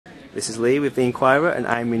This is Lee with The Inquirer, and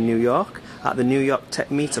I'm in New York at the New York Tech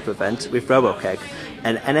Meetup event with Robokeg,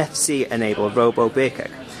 an NFC-enabled Robokeg.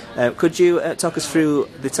 Could you talk us through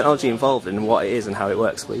the technology involved and what it is and how it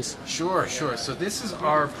works, please? Sure. So this is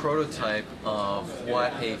our prototype of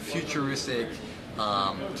what a futuristic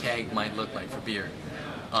keg might look like for beer.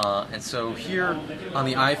 And so here on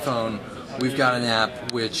the iPhone, we've got an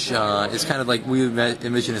app which is kind of like we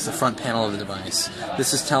envision as the front panel of the device.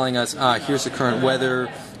 This is telling us, here's the current weather,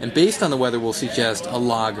 and based on the weather, we'll suggest a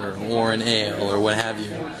lager or an ale or what have you.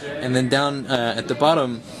 And then down at the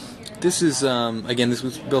bottom, this is, again, this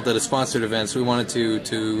was built at a sponsored event, so we wanted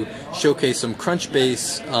to showcase some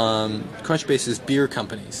Crunchbase's beer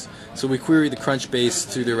companies. So we query the Crunchbase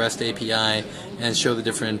through the REST API and show the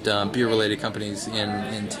different beer-related companies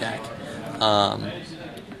in tech.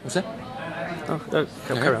 What's that?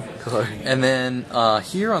 Carry on. And then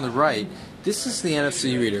here on the right, this is the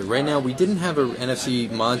NFC reader. Right now we didn't have an NFC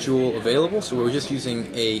module available, so we were just using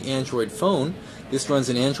an Android phone. This runs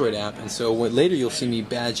an Android app, and so later you'll see me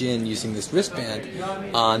badge in using this wristband.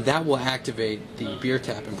 That will activate the beer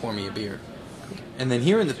tap and pour me a beer. And then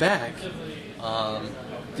here in the back,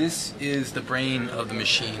 this is the brain of the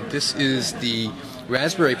machine. This is the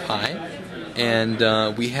Raspberry Pi,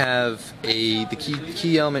 and we have the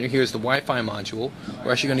key element here is the Wi-Fi module.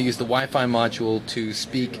 We're actually going to use the Wi-Fi module to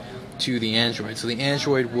speak to the Android. So the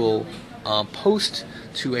Android will post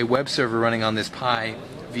to a web server running on this Pi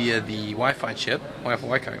via the Wi-Fi chip,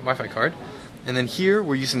 Wi-Fi card. And then here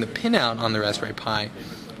we're using the pinout on the Raspberry Pi.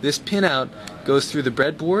 This pinout goes through the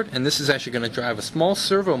breadboard, and this is actually going to drive a small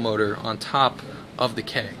servo motor on top of the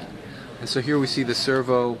keg. And so here we see the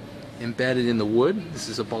servo embedded in the wood. This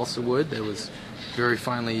is a balsa wood that was very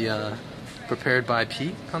finely prepared by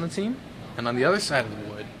Pete on the team. And on the other side of the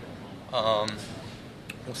wood,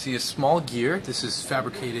 we'll see a small gear. This is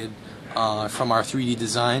fabricated from our 3D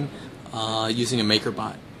design using a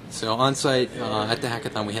Makerbot. So on site at the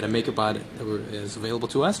hackathon, we had a Makerbot that is available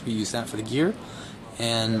to us. We use that for the gear.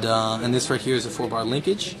 And this right here is a 4-bar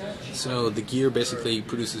linkage. So the gear basically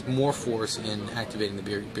produces more force in activating the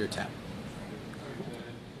beer tap.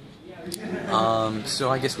 So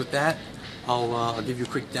I guess with that, I'll give you a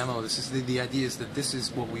quick demo. This is the idea is that this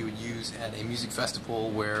is what we would use at a music festival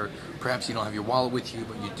where perhaps you don't have your wallet with you,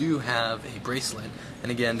 but you do have a bracelet.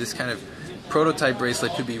 And again, this kind of prototype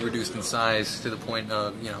bracelet could be reduced in size to the point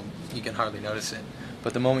of, you can hardly notice it.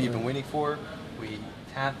 But the moment you've been waiting for, we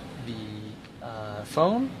tap the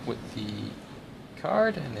phone with the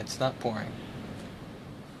card, and it's not pouring.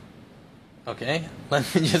 Okay,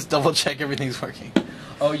 let me just double check everything's working.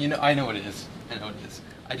 Oh, I know what it is.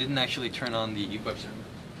 I didn't actually turn on the web server.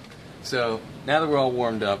 So now that we're all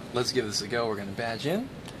warmed up, let's give this a go. We're going to badge in,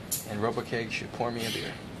 and Robokeg should pour me a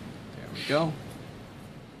beer. There we go.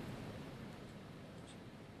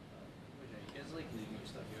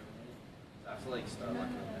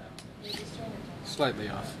 Slightly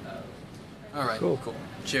off. All right, cool.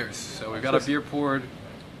 Cheers. So we've got a beer poured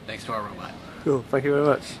thanks to our robot. Cool. Thank you very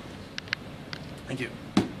much. Thank you.